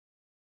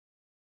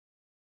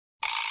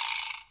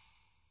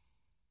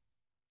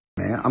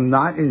man. I'm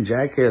not in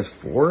Jackass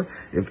 4.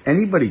 If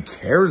anybody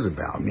cares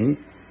about me,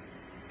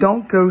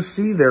 don't go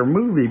see their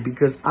movie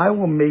because I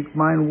will make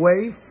mine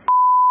way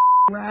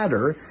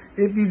rather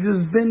if you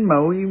just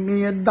Venmo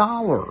me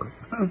 $1.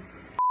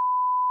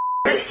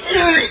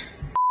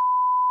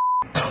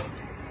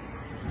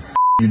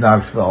 You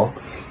Knoxville.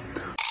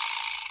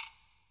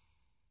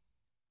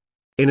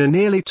 In a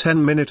nearly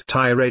 10-minute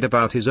tirade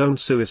about his own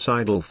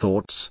suicidal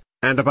thoughts,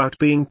 and about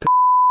being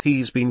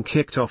he's been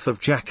kicked off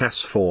of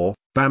Jackass 4,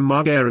 BAM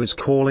MARGERA is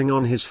calling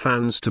on his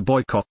fans to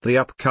boycott the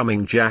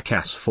upcoming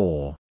Jackass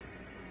 4.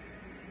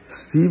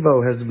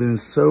 Steveo has been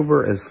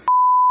sober as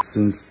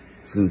since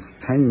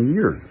 10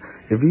 years.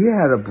 If he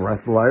had a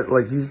breath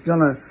like he's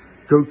gonna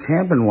go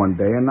camping one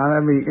day and not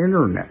have any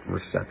internet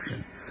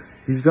reception.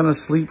 He's gonna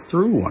sleep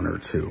through one or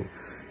two.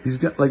 He's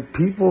got, like,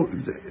 people,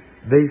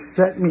 they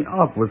set me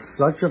up with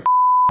such a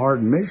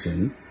hard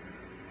mission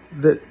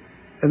that,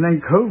 and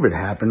then COVID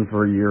happened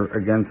for a year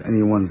against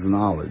anyone's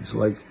knowledge.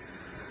 Like,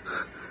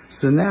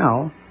 so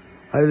now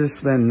I just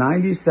spend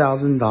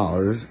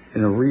 $90,000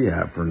 in a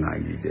rehab for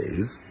 90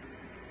 days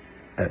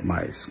at my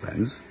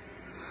expense.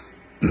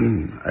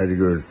 I had to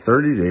go to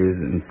 30 days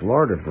in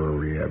Florida for a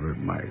rehab at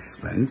my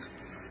expense.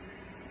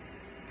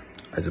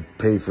 I had to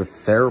pay for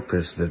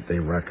therapists that they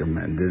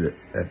recommended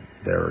at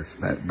their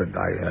expense, but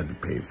I had to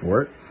pay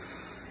for it.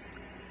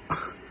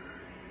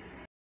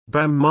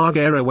 BAM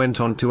MARGERA went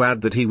on to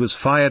add that he was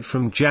fired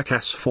from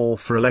Jackass 4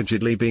 for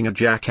allegedly being a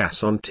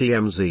jackass on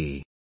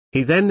TMZ.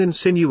 He then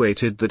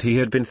insinuated that he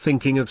had been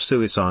thinking of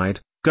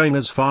suicide, going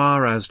as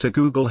far as to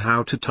Google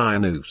how to tie a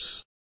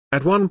noose.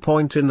 At one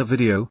point in the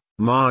video,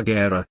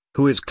 MARGERA,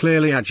 who is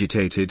clearly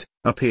agitated,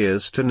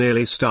 appears to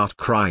nearly start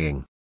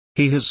crying.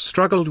 He has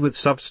struggled with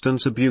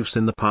substance abuse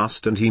in the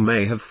past and he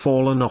may have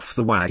fallen off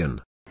the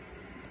wagon.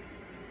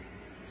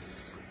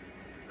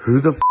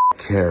 Who the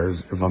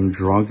cares if I'm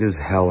drunk as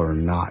hell or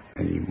not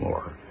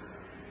anymore?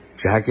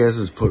 Jackass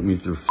has put me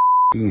through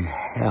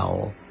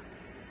hell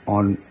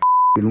on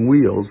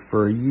wheels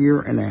for a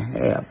year and a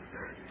half,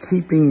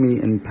 keeping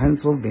me in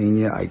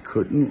Pennsylvania. I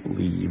couldn't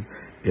leave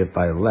if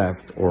I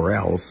left, or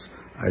else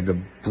I had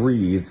to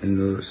breathe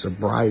into the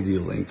sobriety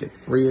link at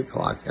 3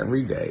 o'clock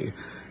every day,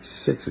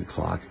 6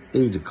 o'clock,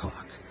 8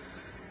 o'clock.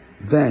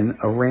 Then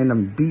a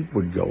random beep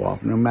would go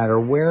off. No matter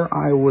where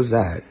I was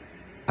at,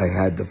 I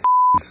had to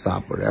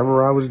stop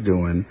whatever I was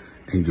doing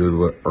and go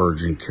to an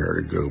urgent care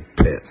to go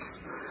piss.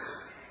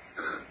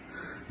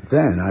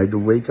 Then I had to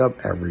wake up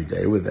every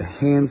day with a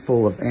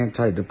handful of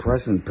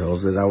antidepressant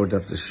pills that I would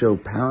have to show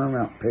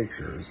Paramount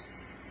Pictures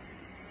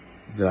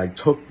that I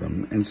took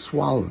them and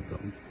swallowed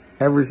them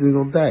every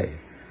single day.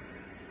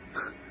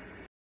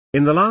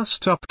 In the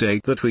last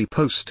update that we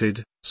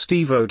posted,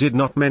 Steveo did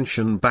not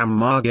mention BAM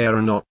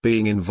MARGERA not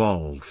being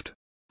involved.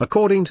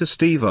 According to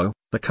Steveo,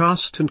 the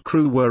cast and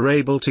crew were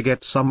able to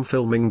get some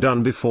filming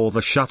done before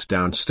the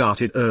shutdown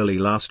started early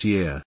last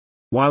year.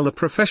 While the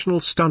professional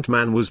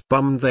stuntman was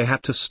bummed they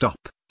had to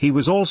stop, he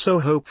was also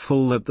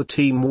hopeful that the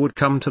team would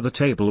come to the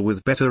table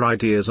with better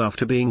ideas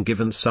after being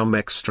given some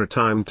extra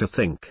time to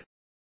think.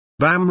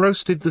 BAM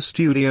roasted the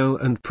studio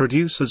and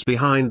producers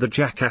behind the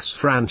Jackass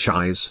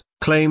franchise,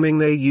 claiming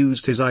they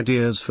used his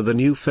ideas for the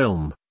new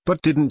film,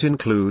 but didn't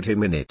include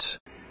him in it.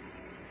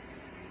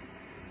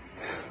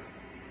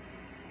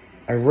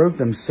 I wrote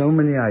them so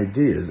many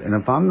ideas, and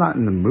if I'm not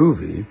in the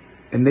movie,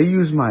 and they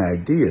use my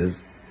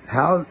ideas,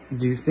 how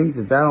do you think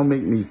that that'll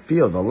make me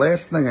feel? The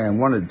last thing I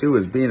want to do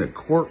is be in a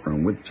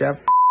courtroom with Jeff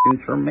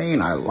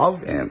Tremaine. I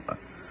love him.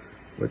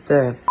 What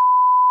the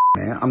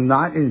man? I'm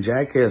not in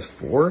Jackass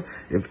 4.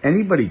 If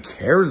anybody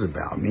cares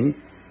about me,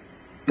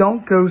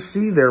 don't go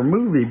see their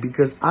movie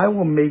because I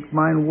will make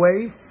mine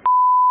way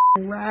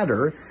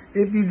rather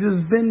if you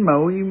just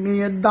Venmo me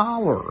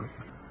 $1.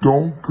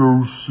 Don't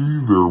go see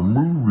their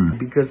movie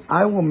because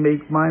I will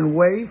make mine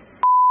way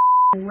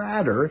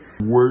rather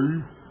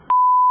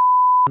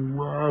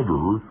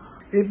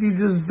if you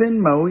just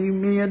Venmo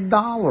me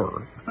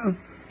 $1.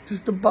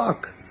 Just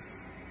 $1.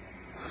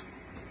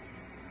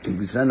 If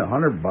you send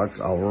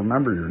 $100, I'll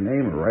remember your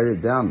name and write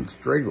it down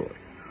straight.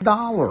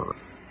 $1.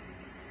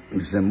 If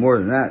you send more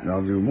than that, and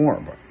I'll do more.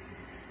 But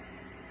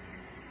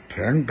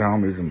 10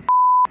 pound me some.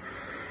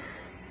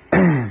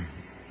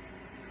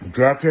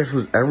 Jackass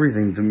was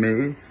everything to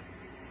me.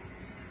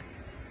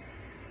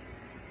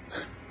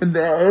 And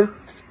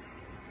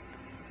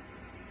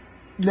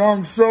now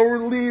I'm so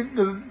relieved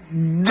that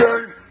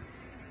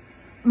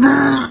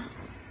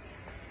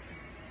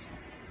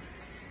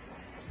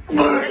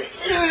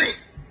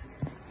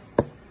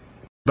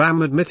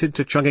BAM admitted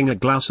to chugging a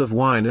glass of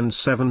wine and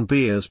 7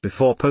 beers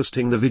before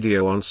posting the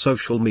video on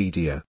social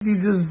media. You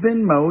just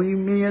Venmo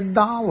me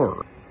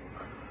 $1.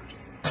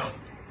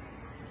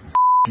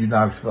 You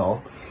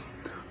Knoxville.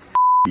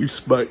 You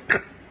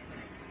Spike.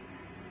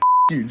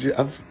 You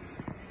Jeff.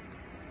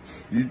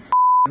 You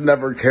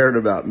never cared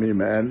about me,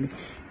 man.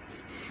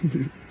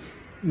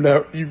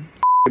 No, you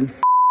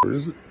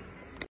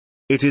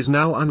It is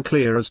now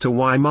unclear as to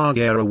why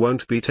Margera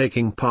won't be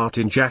taking part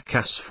in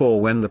Jackass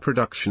 4 when the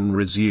production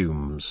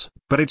resumes,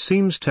 but it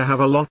seems to have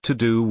a lot to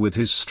do with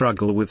his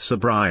struggle with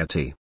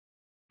sobriety.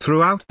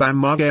 Throughout BAM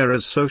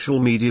Margera's social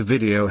media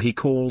video he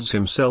calls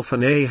himself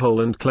an a-hole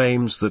and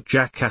claims that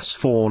Jackass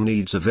 4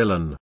 needs a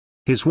villain.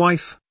 His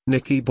wife,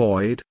 Nikki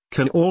Boyd,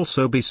 can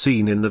also be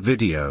seen in the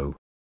video.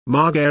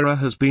 Margera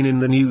has been in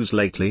the news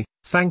lately,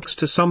 thanks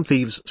to some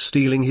thieves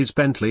stealing his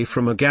Bentley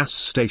from a gas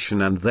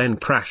station and then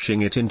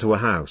crashing it into a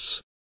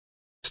house.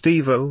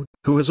 Steveo,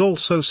 who has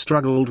also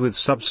struggled with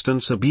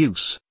substance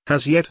abuse,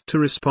 has yet to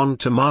respond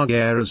to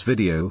Margera's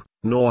video,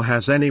 nor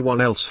has anyone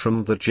else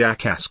from the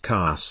Jackass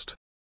cast.